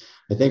space.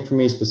 I think for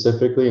me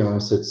specifically,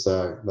 unless it's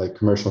like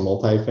commercial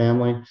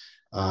multifamily,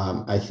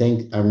 I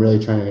think I'm really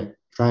trying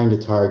to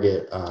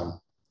target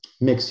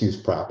mixed use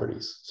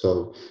properties.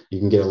 So you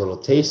can get a little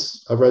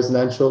taste of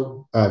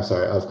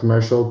of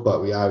commercial,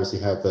 but we obviously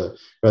have the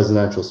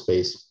residential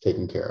space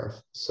taken care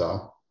of.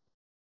 So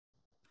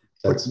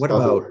that's what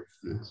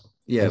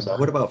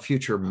about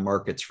future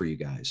markets for you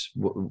guys?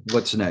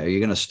 What's next? Are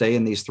you going to stay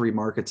in these 3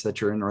 markets that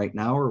you're in right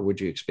now, or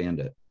would you expand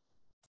it?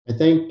 I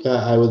think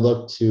I would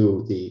look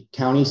to the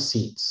county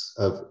seats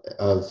of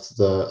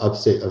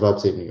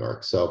upstate New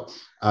York. So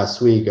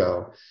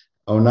Oswego,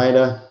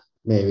 Oneida,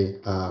 maybe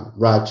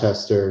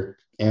Rochester,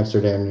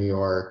 Amsterdam, New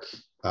York,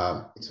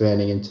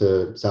 expanding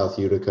into South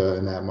Utica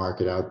and that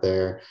market out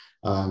there,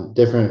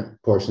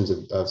 different portions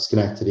of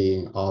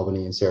Schenectady,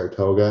 Albany, and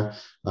Saratoga.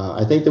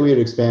 I think that we would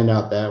expand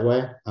out that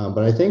way.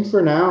 But I think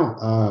for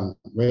now,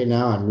 right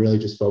now, I'm really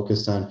just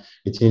focused on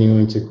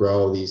continuing to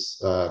grow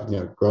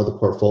grow the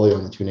portfolio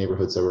in the 2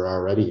 neighborhoods that we're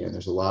already in.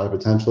 There's a lot of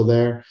potential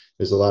there.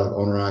 There's a lot of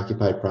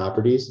owner-occupied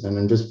properties, and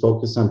I'm just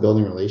focused on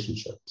building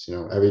relationships.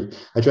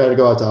 I try to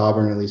go out to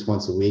Auburn at least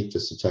once a week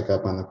just to check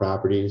up on the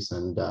properties,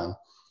 and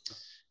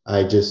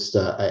I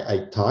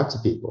talk to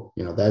people.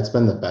 That's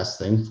been the best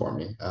thing for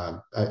me.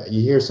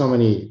 You hear so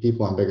many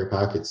people on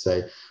BiggerPockets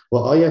say,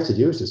 well, all you have to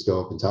do is just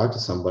go up and talk to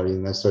somebody,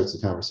 and that starts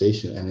the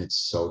conversation. And it's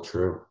so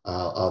true.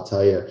 I'll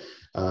tell you,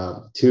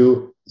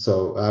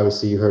 so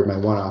obviously you heard my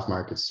one-off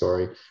market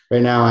story.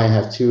 Right now I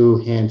have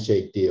 2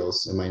 handshake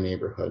deals in my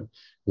neighborhood.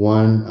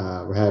 One,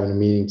 we're having a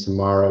meeting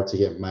tomorrow to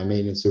get my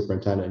maintenance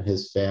superintendent and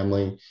his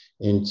family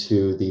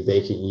into the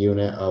vacant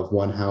unit of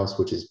one house,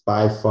 which is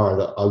by far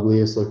the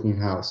ugliest looking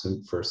house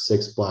for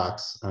 6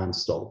 blocks on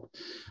Stolp.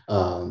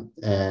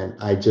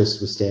 And I just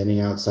was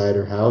standing outside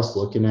her house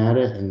looking at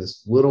it, and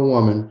this little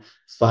woman,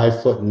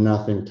 5 foot and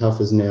nothing,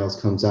 tough as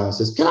nails, comes out and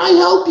says, "Can I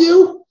help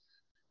you?"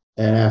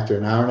 And after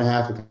an hour and a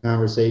half of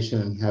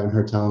conversation and having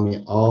her telling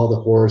me all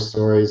the horror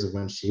stories of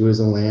when she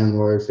was a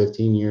landlord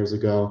 15 years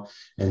ago,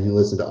 and he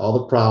listened to all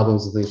the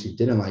problems and things she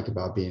didn't like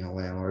about being a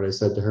landlord, I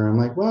said to her, I'm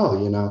like, well,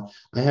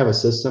 I have a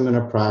system and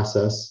a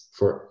process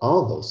for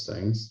all those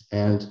things.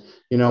 And,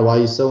 while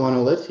you still want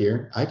to live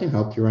here, I can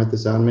help you rent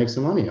this out and make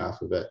some money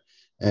off of it.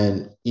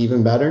 And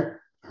even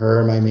better, her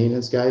and my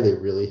maintenance guy, they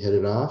really hit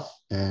it off,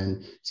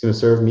 and it's going to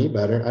serve me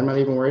better. I'm not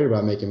even worried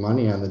about making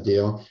money on the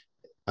deal.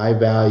 I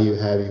value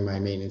having my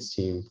maintenance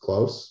team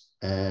close,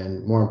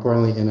 and more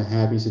importantly, in a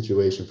happy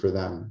situation for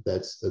them.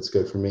 That's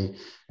good for me.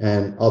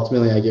 And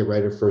ultimately, I get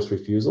right of first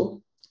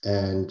refusal.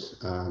 And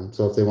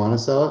so if they want to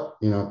sell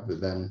it,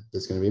 then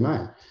it's going to be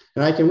mine.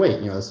 And I can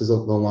wait. This is the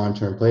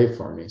long-term play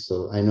for me.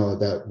 So I know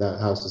that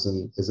house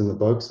is in the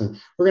books, and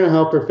we're going to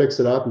help her fix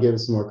it up and give it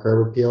some more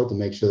curb appeal to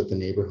make sure that the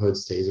neighborhood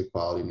stays a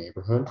quality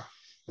neighborhood.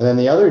 And then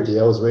the other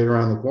deal is right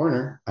around the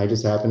corner. I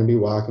just happened to be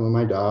walking with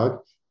my dog,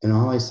 and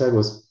all I said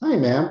was, "Hi,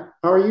 ma'am.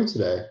 How are you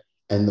today?"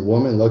 And the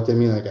woman looked at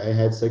me like I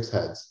had 6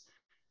 heads.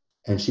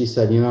 And she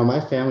said, my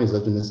family's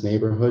lived in this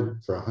neighborhood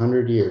for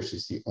 100 years.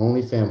 She's the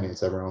only family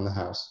that's ever owned the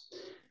house.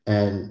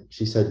 And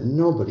she said,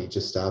 nobody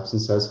just stops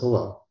and says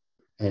hello.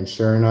 And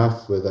sure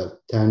enough, with a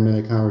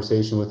 10-minute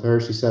conversation with her,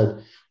 she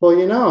said,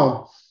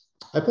 well,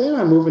 I plan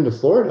on moving to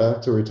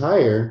Florida to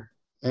retire.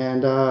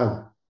 And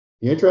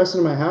you interested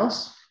in my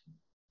house?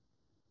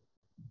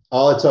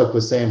 All it took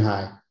was saying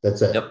hi.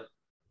 That's it. Yep.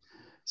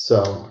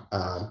 So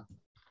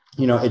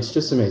it's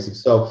just amazing.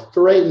 So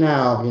for right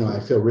now, I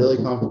feel really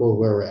comfortable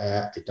where we're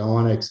at. I don't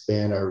want to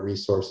expand our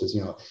resources.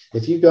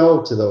 If you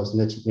go to those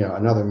niche,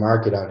 another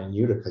market out in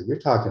Utica, you're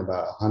talking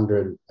about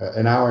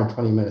an hour and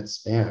 20 minutes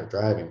span of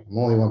driving. I'm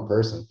only one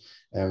person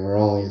and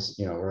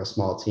we're a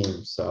small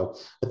team. So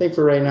I think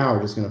for right now,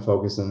 we're just going to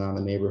focus in on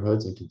the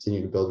neighborhoods and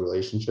continue to build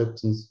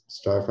relationships and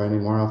start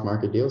finding more off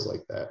market deals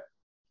like that.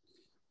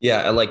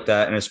 Yeah, I like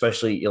that. And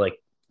especially like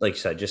you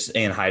said, just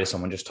saying hi to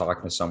someone, just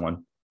talking to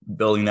someone,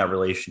 building that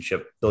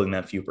relationship, building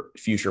that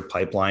future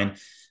pipeline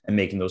and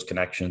making those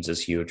connections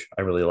is huge.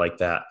 I really like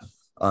that.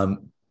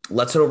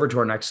 Let's head over to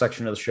our next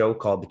section of the show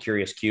called the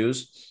Curious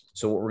Cues.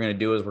 So what we're going to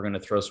do is we're going to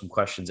throw some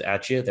questions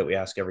at you that we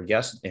ask every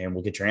guest and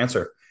we'll get your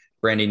answer.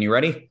 Brandon, you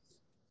ready?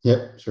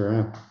 Yep, sure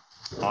am.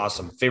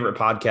 Awesome. Favorite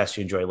podcast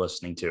you enjoy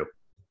listening to?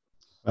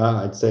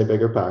 I'd say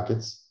Bigger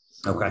Pockets.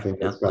 Okay. I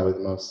think that's probably the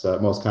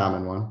most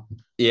common one.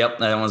 Yep,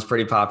 that one's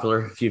pretty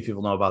popular. A few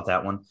people know about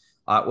that one.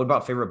 What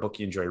about favorite book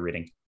you enjoy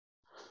reading?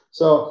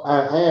 So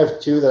I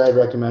have two that I'd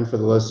recommend for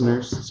the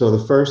listeners. So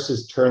the first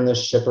is Turn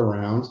This Ship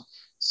Around.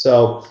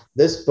 So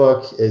this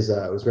book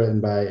was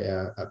written by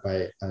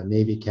a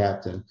Navy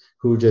captain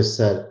who just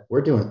said,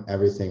 we're doing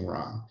everything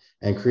wrong.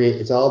 And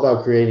it's all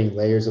about creating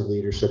layers of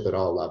leadership at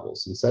all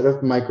levels. Instead of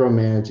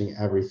micromanaging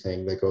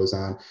everything that goes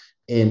on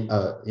in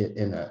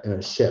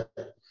a ship,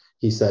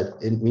 he said,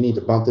 we need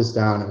to bump this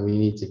down and we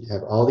need to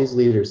have all these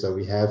leaders that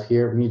we have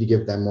here. We need to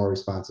give them more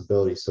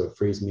responsibility. So it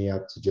frees me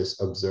up to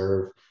just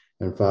observe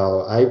and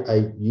follow.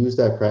 I use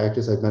that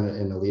practice. I've been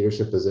in a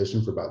leadership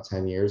position for about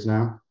 10 years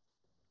now.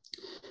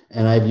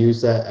 And I've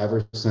used that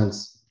ever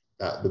since.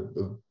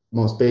 The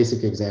most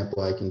basic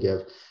example I can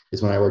give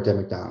is when I worked at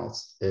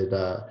McDonald's.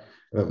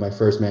 My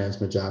first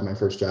management job, my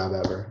first job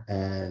ever.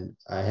 And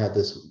I had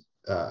this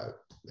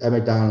at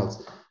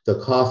McDonald's, the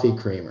coffee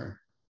creamer.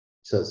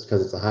 So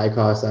because it's a high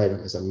cost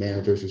item, it's a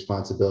manager's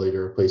responsibility to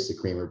replace the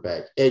creamer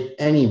bag.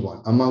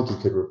 A monkey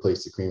could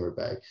replace the creamer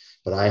bag,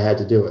 but I had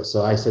to do it.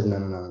 So I said,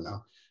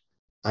 no.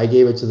 I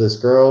gave it to this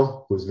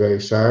girl who was very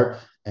sharp.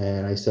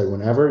 And I said,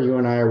 whenever you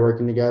and I are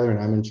working together and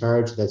I'm in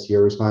charge, that's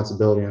your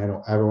responsibility. And I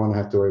don't ever want to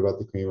have to worry about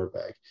the creamer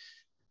bag.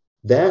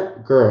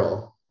 That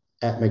girl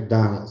at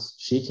McDonald's,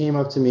 she came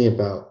up to me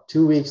about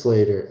 2 weeks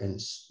later and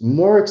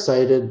more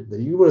excited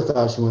than you would have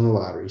thought she won the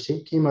lottery.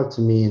 She came up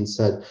to me and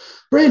said,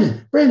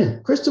 Brandon,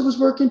 Krista was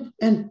working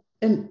and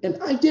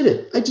I did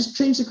it. I just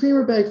changed the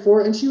creamer bag for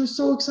her. And she was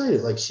so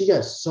excited. Like she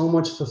got so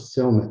much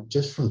fulfillment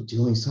just from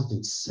doing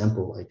something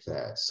simple like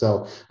that.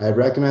 So I'd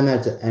recommend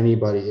that to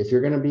anybody. If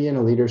you're going to be in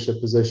a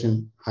leadership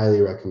position,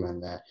 highly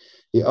recommend that.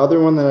 The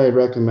other one that I'd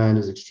recommend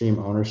is Extreme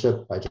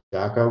Ownership by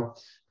Jocko.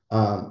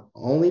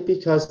 Only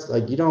because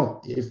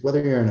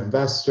whether you're an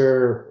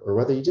investor or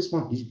whether if you just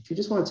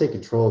want to take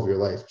control of your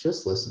life,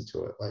 just listen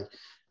to it. Like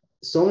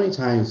so many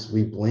times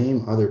we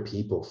blame other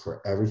people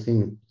for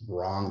everything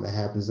wrong that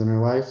happens in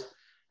our life.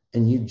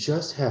 And you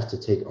just have to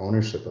take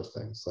ownership of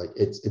things. Like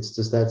it's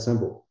just that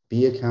simple.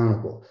 Be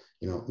accountable,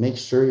 make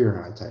sure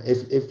you're on time.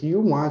 If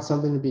you want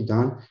something to be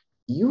done,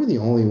 you're the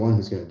only one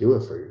who's going to do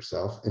it for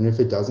yourself. And if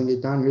it doesn't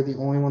get done, you're the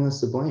only one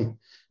that's to blame.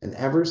 And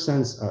ever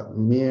since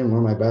me and one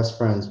of my best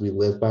friends, we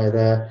live by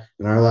that,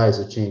 and our lives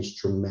have changed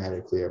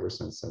dramatically ever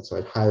since then. So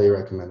I'd highly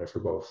recommend it for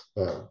both.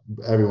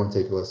 Everyone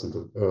take a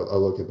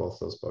look at both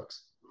those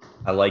books.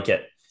 I like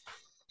it.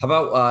 How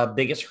about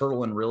biggest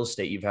hurdle in real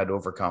estate you've had to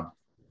overcome?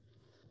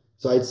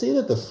 So I'd say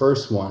that the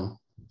first one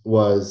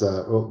was,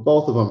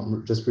 both of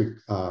them just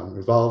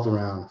revolved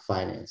around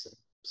financing.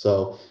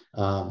 So,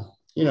 the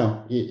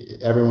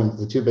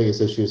two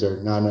biggest issues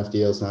are not enough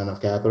deals, not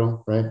enough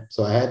capital, right?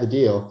 So I had the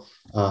deal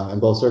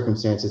in both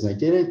circumstances, and I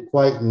didn't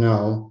quite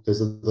know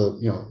because of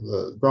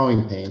the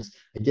growing pains.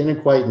 I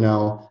didn't quite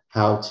know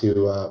how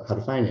to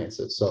finance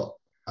it. So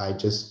I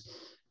just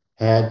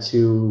had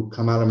to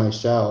come out of my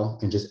shell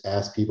and just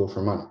ask people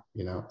for money.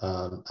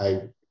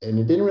 And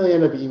it didn't really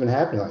end up even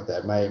happening like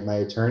that. My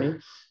attorney,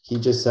 he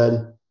just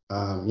said,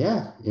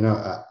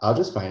 I'll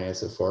just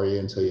finance it for you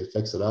until you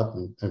fix it up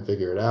and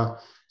figure it out.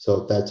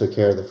 So that took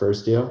care of the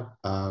first deal.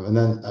 And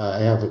then I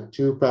have a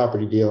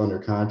 2-property deal under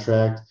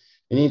contract.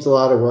 It needs a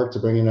lot of work to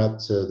bring it up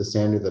to the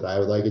standard that I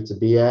would like it to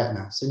be at. And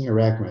I'm sitting here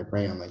racking my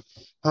brain. I'm like,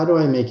 how do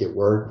I make it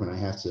work when I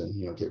have to,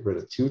 get rid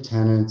of 2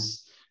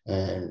 tenants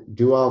and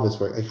do all this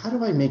work? Like, how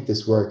do I make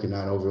this work and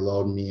not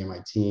overload me and my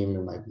team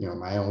and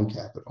my own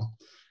capital?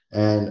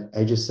 And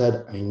I just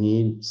said, I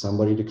need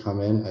somebody to come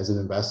in as an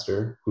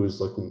investor who's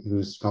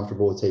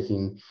comfortable with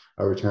taking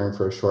a return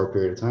for a short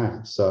period of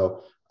time.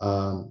 So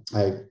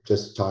I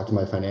just talked to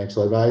my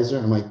financial advisor.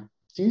 I'm like,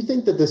 do you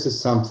think that this is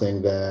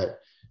something that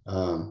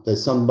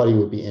somebody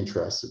would be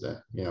interested in,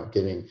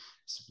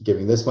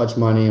 giving this much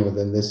money and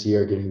within this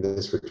year, getting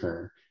this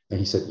return? And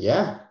he said,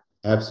 yeah,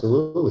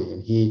 absolutely.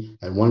 And he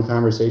had one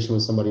conversation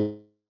with somebody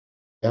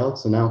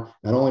else. And now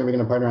not only are we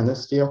going to partner on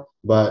this deal,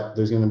 but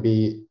there's going to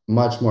be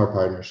much more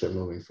partnership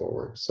moving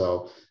forward.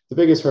 So the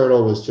biggest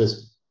hurdle was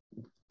just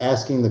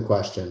asking the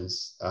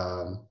questions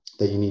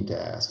that you need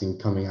to ask and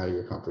coming out of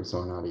your comfort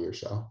zone, out of your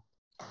shell.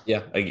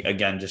 Yeah.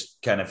 Again,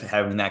 just kind of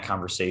having that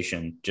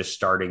conversation, just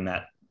starting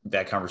that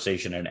that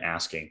conversation and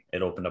asking.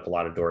 It opened up a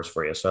lot of doors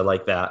for you. So I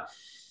like that.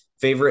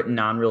 Favorite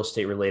non-real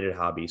estate related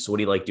hobby. So what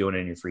do you like doing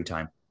in your free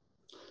time?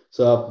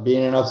 So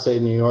being in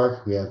upstate New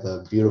York, we have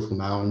the beautiful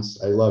mountains.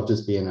 I love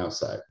just being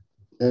outside.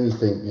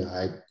 Anything,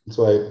 that's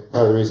why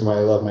part of the reason why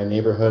I love my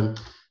neighborhood.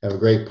 I have a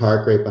great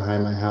park right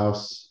behind my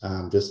house.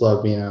 Just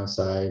love being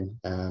outside,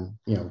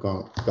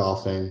 going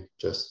golfing,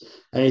 just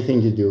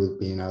anything to do with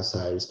being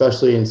outside,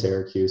 especially in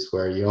Syracuse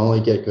where you only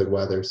get good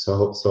weather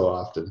so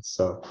often.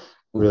 So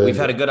really, we've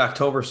had a good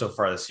October so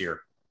far this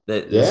year.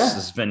 This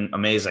has been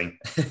amazing.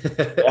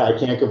 Yeah, I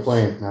can't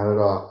complain. Not at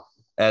all.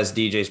 As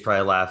DJ's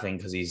probably laughing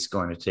because he's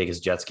going to take his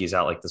jet skis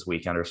out like this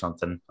weekend or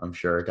something, I'm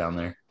sure, down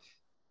there.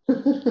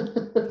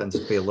 Tends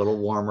to be a little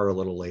warmer, a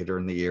little later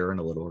in the year and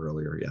a little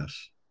earlier.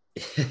 Yes.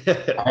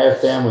 I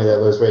have family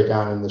that lives right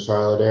down in the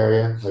Charlotte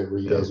area, like where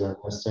you guys are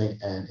investing,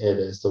 and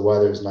the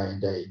weather's night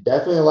and day.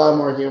 Definitely a lot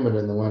more humid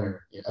in the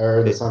winter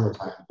or in the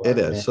summertime. It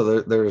is. Man.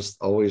 So there's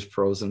always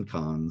pros and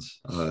cons.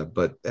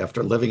 But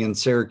after living in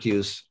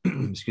Syracuse,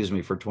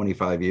 for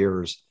 25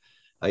 years,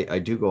 I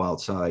do go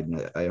outside,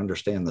 and I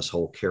understand this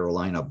whole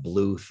Carolina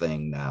blue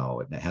thing now,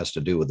 and it has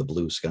to do with the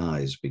blue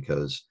skies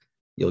because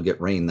you'll get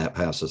rain that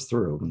passes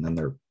through, and then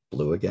they're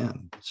blue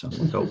again. So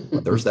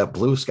there's that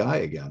blue sky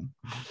again.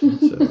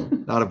 So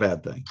not a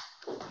bad thing.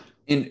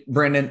 And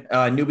Brandon,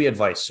 newbie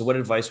advice. So what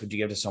advice would you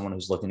give to someone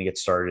who's looking to get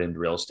started in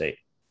real estate?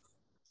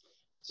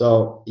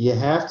 So you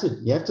have to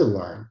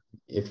learn.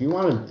 If you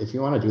want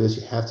to do this,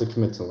 you have to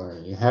commit to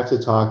learning. You have to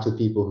talk to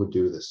people who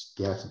do this.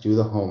 You have to do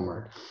the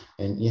homework,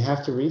 and you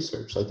have to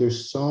research. Like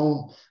there's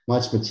so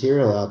much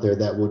material out there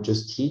that will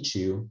just teach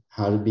you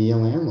how to be a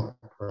landlord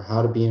or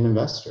how to be an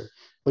investor.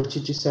 But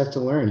you just have to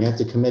learn. You have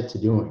to commit to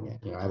doing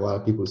it. I have a lot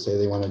of people who say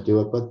they want to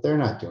do it, but they're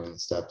not doing the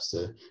steps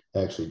to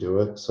actually do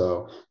it.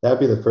 So that'd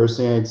be the first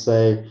thing I'd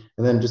say.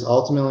 And then just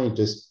ultimately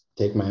just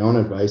take my own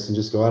advice and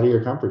just go out of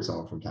your comfort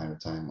zone from time to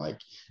time. Like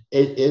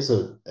it is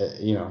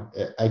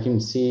I can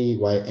see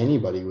why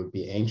anybody would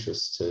be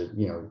anxious to,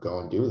 go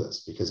and do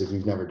this, because if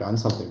you've never done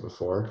something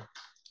before,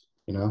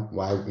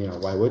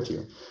 why would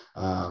you?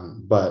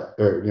 Why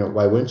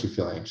wouldn't you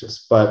feel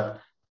anxious? But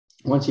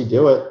once you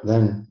do it,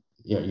 then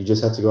you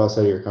just have to go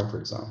outside of your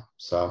comfort zone.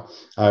 So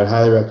I would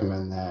highly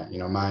recommend that.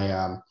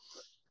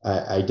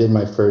 I did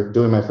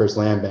doing my first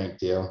land bank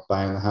deal,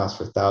 buying the house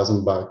for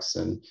 $1,000,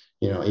 and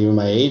even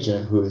my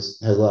agent, who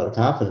has a lot of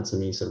confidence in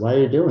me, said, "Why are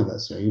you doing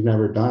this? You've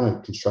never done a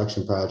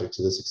construction project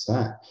to this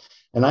extent."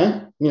 And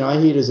I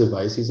heed his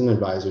advice. He's an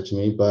advisor to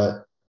me,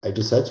 but I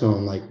just said to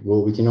him, like,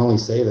 well, we can only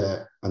say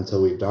that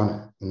until we've done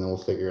it, and then we'll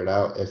figure it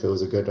out if it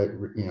was a good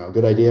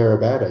idea or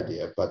a bad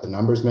idea. But the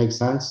numbers make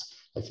sense.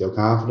 I feel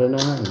confident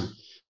in it, and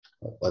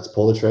let's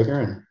pull the trigger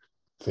and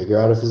figure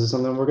out if this is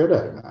something we're good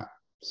at or not.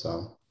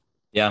 So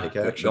yeah,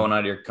 going out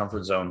of your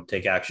comfort zone,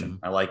 take action.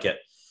 I like it.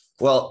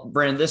 Well,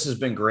 Brandon, this has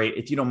been great.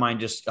 If you don't mind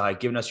just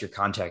giving us your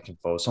contact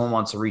info, if someone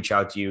wants to reach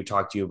out to you,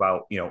 talk to you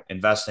about,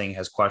 investing,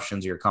 has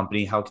questions of your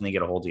company, how can they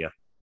get a hold of you?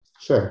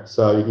 Sure.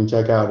 So you can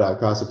check out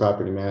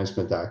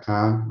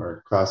CrossitPropertyManagement.com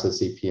or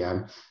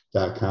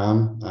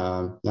CrossitCPM.com.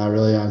 Not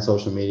really on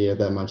social media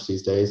that much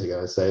these days. I got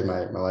to say,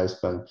 my life's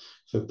found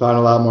a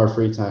lot more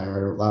free time,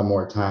 or a lot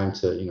more time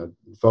to,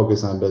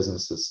 focus on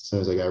business as soon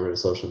as I got rid of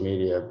social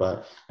media.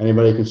 But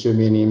anybody can shoot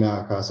me an email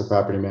at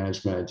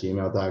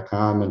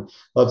CrossitPropertyManagement@gmail.com, and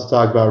love to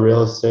talk about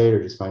real estate,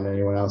 or just find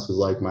anyone else who's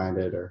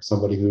like-minded or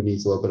somebody who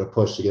needs a little bit of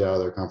push to get out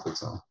of their comfort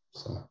zone.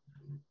 So.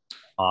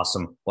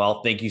 Awesome.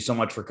 Well, thank you so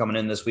much for coming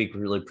in this week.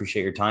 We really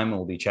appreciate your time, and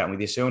we'll be chatting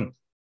with you soon.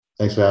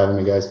 Thanks for having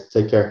me, guys.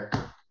 Take care.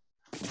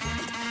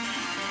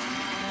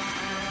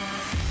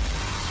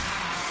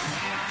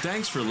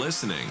 Thanks for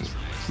listening.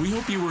 We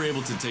hope you were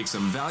able to take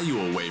some value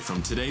away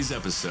from today's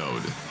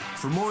episode.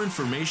 For more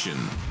information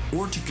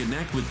or to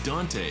connect with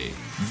Dante,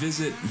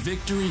 visit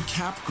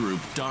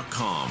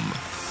victorycapgroup.com.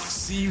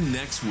 See you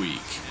next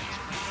week.